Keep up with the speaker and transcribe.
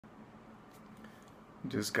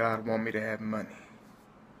Does God want me to have money?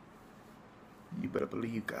 You better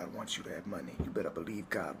believe God wants you to have money. You better believe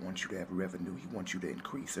God wants you to have revenue. He wants you to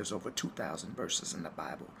increase. There's over 2,000 verses in the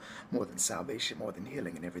Bible, more than salvation, more than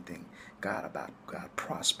healing and everything. God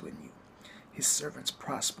prospering you. His servants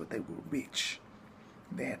prospered. They were rich.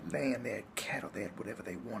 They had land, they had cattle, they had whatever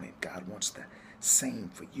they wanted. God wants the same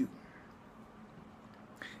for you.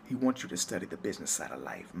 He wants you to study the business side of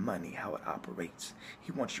life, money, how it operates.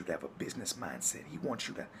 He wants you to have a business mindset. He wants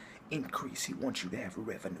you to increase. He wants you to have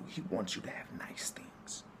revenue. He wants you to have nice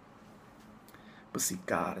things. But see,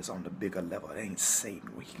 God is on the bigger level. It ain't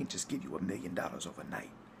Satan where he can just give you $1 million overnight.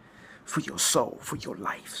 For your soul, for your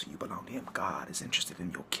life, so you belong to him. God is interested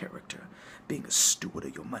in your character, being a steward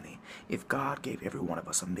of your money. If God gave every one of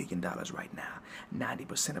us $1 million right now,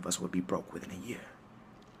 90% of us would be broke within a year.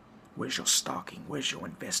 Where's your stocking? Where's your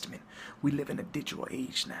investment? We live in a digital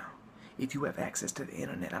age now. If you have access to the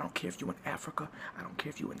internet, I don't care if you're in Africa, I don't care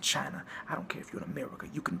if you're in China, I don't care if you're in America,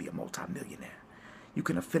 you can be a multimillionaire. You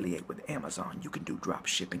can affiliate with Amazon. You can do drop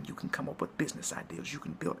shipping. You can come up with business ideas. You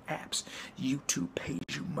can build apps. YouTube pays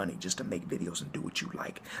you money just to make videos and do what you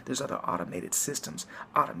like. There's other automated systems,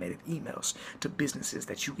 automated emails to businesses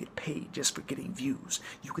that you get paid just for getting views.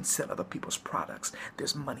 You can sell other people's products.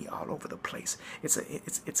 There's money all over the place. It's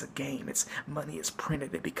a game. It's money is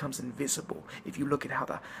printed. It becomes invisible. If you look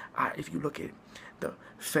at the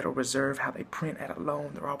Federal Reserve, how they print at a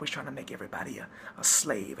loan, they're always trying to make everybody a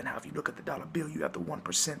slave. And how if you look at the dollar bill, you have the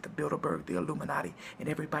 1%, the Bilderberg, the Illuminati, and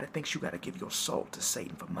everybody thinks you got to give your soul to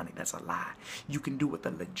Satan for money. That's a lie. You can do it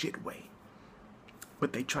the legit way.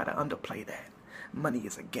 But they try to underplay that. Money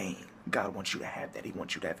is a game. God wants you to have that. He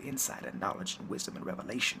wants you to have insight and knowledge and wisdom and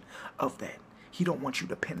revelation of that. He don't want you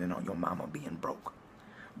dependent on your mama being broke.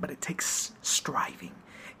 But it takes striving.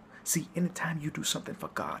 See, anytime you do something for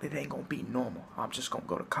God, it ain't going to be normal. I'm just going to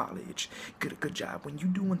go to college, get a good job. When you're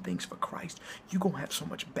doing things for Christ, you're going to have so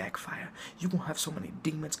much backfire. You're going to have so many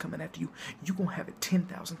demons coming after you. You're going to have it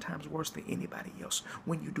 10,000 times worse than anybody else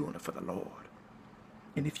when you're doing it for the Lord.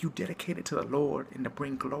 And if you dedicate it to the Lord and to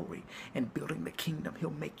bring glory and building the kingdom,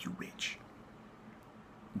 he'll make you rich.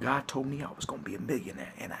 God told me I was going to be a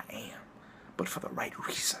millionaire, and I am, but for the right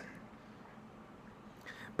reason.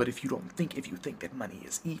 But if you think that money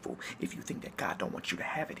is evil, if you think that God don't want you to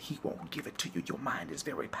have it, he won't give it to you. Your mind is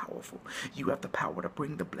very powerful. You have the power to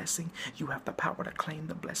bring the blessing. You have the power to claim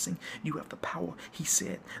the blessing. You have the power. He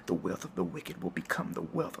said the wealth of the wicked will become the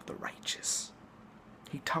wealth of the righteous.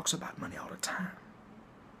 He talks about money all the time.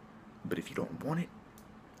 But if you don't want it,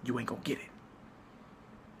 you ain't going to get it.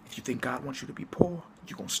 If you think God wants you to be poor,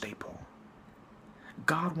 you're going to stay poor.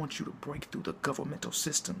 God wants you to break through the governmental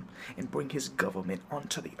system and bring his government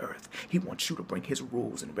onto the earth. He wants you to bring his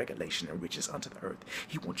rules and regulation and riches onto the earth.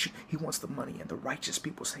 He wants the money in the righteous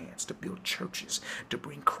people's hands to build churches, to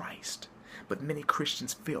bring Christ. But many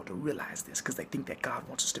Christians fail to realize this because they think that God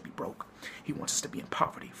wants us to be broke. He wants us to be in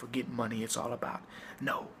poverty. Forget money, it's all about.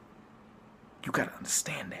 No. You got to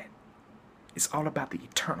understand that. It's all about the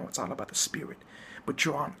eternal. It's all about the spirit. But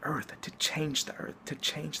you're on earth, to change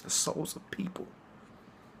the souls of people.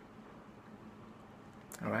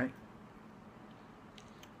 All right?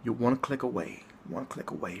 You're one click away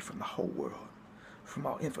from the whole world, from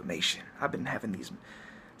all information. I've been having these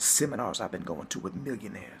seminars I've been going to with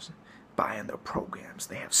millionaires, buying their programs.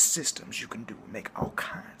 They have systems you can do, make all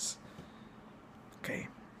kinds. Okay?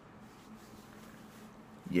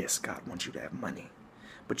 Yes, God wants you to have money,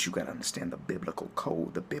 but you got to understand the biblical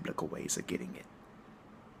code, the biblical ways of getting it.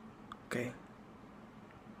 Okay?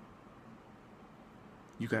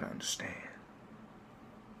 You got to understand.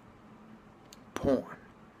 Porn.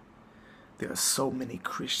 There are so many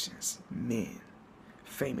Christians, men,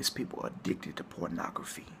 famous people addicted to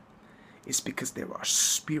pornography. It's because there are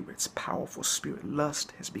spirits, powerful spirit.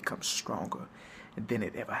 Lust has become stronger than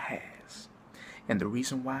it ever has. And the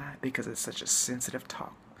reason why? Because it's such a sensitive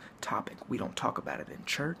topic. We don't talk about it in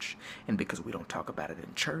church. And because we don't talk about it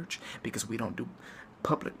in church, because we don't do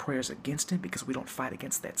public prayers against it, because we don't fight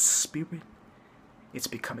against that spirit, it's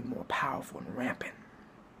becoming more powerful and rampant.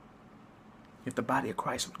 If the body of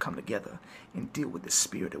Christ would come together and deal with this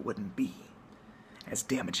spirit, it wouldn't be as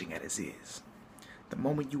damaging as it is. The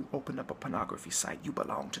moment you open up a pornography site, you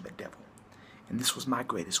belong to the devil. And this was my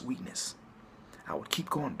greatest weakness. I would keep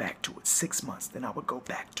going back to it 6 months, then I would go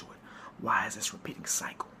back to it. Why is this repeating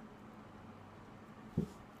cycle?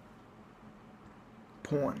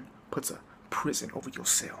 Porn puts a prison over your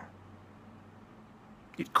cell.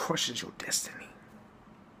 It crushes your destiny.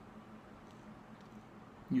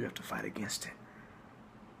 You have to fight against it.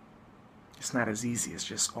 It's not as easy as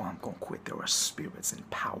just, oh, I'm going to quit. There are spirits and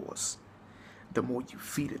powers The more you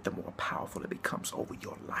feed it, the more powerful it becomes over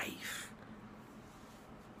your life.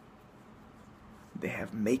 They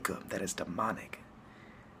have makeup that is demonic,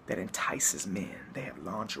 that entices men. They have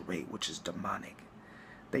lingerie, which is demonic.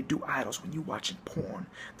 They do idols. When you're watching porn,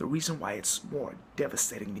 the reason why it's more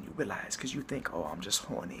devastating than you realize, because you think, oh, I'm just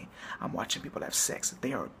horny, I'm watching people have sex.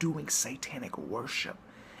 They are doing satanic worship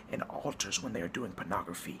in altars when they are doing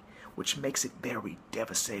pornography, which makes it very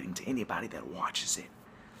devastating to anybody that watches it.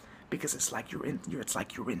 Because it's like you're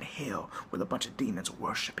in hell with a bunch of demons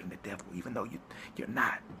worshiping the devil, even though you're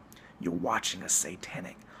not. You're watching a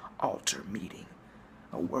satanic altar meeting,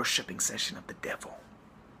 a worshiping session of the devil.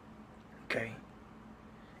 Okay?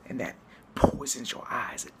 And that poisons your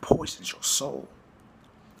eyes. It poisons your soul.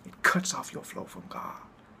 It cuts off your flow from God.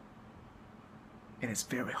 And it's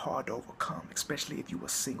very hard to overcome, especially if you're a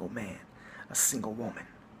single man, a single woman.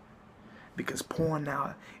 Because porn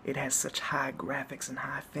now, it has such high graphics and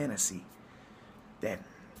high fantasy that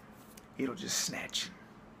it'll just snatch you.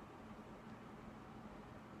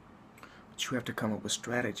 But you have to come up with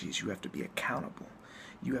strategies. You have to be accountable.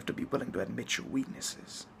 You have to be willing to admit your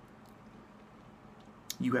weaknesses.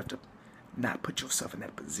 You have to not put yourself in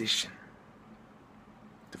that position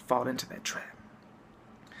to fall into that trap.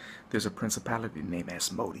 There's a principality named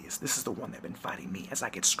Asmodeus. This is the one that's been fighting me. As I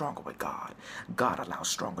get stronger with God, God allows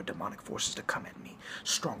stronger demonic forces to come at me,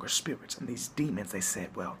 stronger spirits. And these demons, they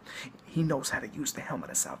said, well, he knows how to use the helmet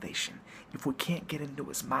of salvation. If we can't get into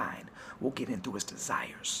his mind, we'll get into his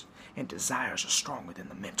desires. And desires are stronger than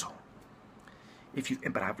the mental.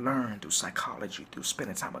 But I've learned through psychology, through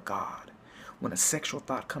spending time with God, when a sexual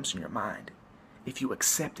thought comes in your mind, if you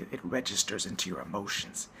accept it, it registers into your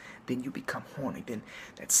emotions. Then you become horny. Then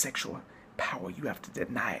that sexual power, you have to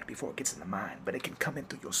deny it before it gets in the mind. But it can come in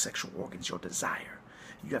through your sexual organs, your desire.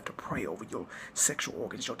 You have to pray over your sexual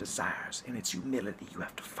organs, your desires. And it's humility. You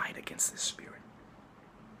have to fight against this spirit.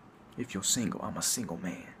 If you're single, I'm a single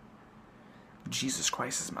man. Jesus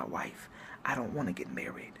Christ is my wife. I don't want to get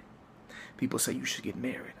married. People say you should get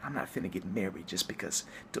married. I'm not finna get married just because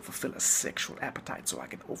to fulfill a sexual appetite so I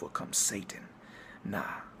can overcome Satan.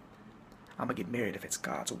 Nah. I'm gonna get married if it's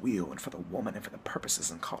God's will and for the woman and for the purposes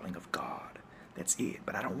and calling of God. That's it.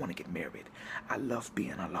 But I don't want to get married. I love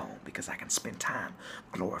being alone because I can spend time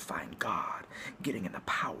glorifying God, getting in the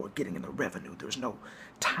power, getting in the revenue. There's no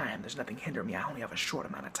time. There's nothing hindering me. I only have a short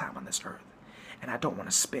amount of time on this earth. And I don't want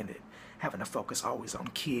to spend it having to focus always on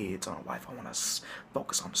kids, on a wife. I want to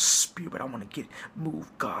focus on the spirit. I want to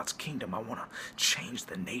move God's kingdom. I want to change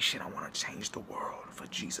the nation. I want to change the world for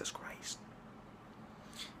Jesus Christ.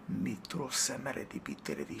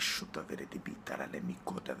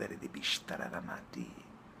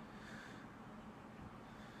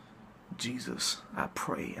 Jesus, I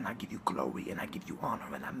pray and I give you glory and I give you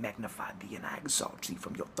honor and I magnify thee and I exalt thee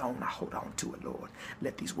from your throne. I hold on to it, Lord.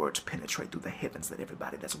 Let these words penetrate through the heavens. Let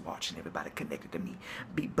everybody that's watching, everybody connected to me,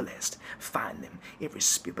 be blessed. Find them. Every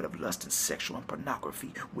spirit of lust and sexual and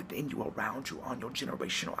pornography within you, around you, on your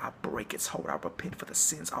generational, I break its hold. I repent for the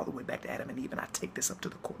sins all the way back to Adam and Eve, and I take this up to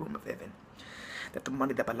the courtroom of heaven. That the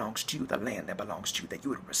money that belongs to you, the land that belongs to you, that you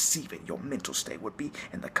would receive it. Your mental state would be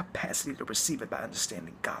in the capacity to receive it by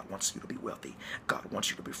understanding God wants you to be wealthy. God wants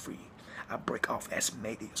you to be free. I break off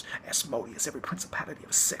Asmodeus, every principality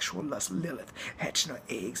of sexual lust, Lilith, hatching her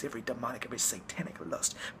eggs, every demonic, every satanic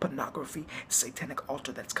lust, pornography, satanic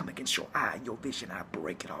altar that's come against your eye and your vision. I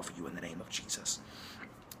break it off of you in the name of Jesus.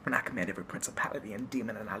 And I command every principality and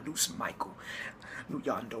demon, and I loose Michael,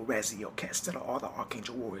 Luyando, Raziel, Castello, all the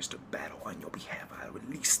archangel warriors to battle on your behalf. I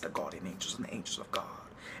release the guardian angels and the angels of God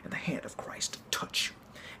and the hand of Christ to touch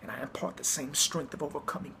you. And I impart the same strength of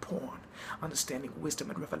overcoming porn, understanding wisdom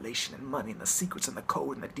and revelation and money and the secrets and the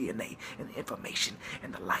code and the DNA and the information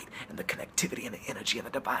and the light and the connectivity and the energy and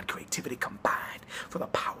the divine creativity combined for the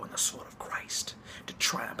power and the sword of Christ to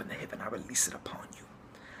triumph in the heaven. I release it upon you.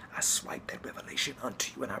 I swipe that revelation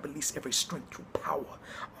unto you, and I release every strength through power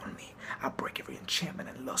on me. I break every enchantment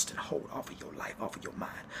and lust and hold off of your life, off of your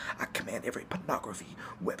mind. I command every pornography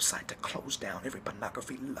website to close down, every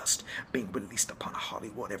pornography lust being released upon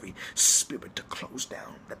Hollywood, every spirit to close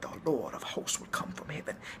down, that the Lord of hosts would come from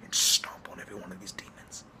heaven and stomp on every one of these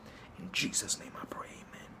demons. In Jesus' name I pray,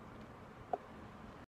 amen.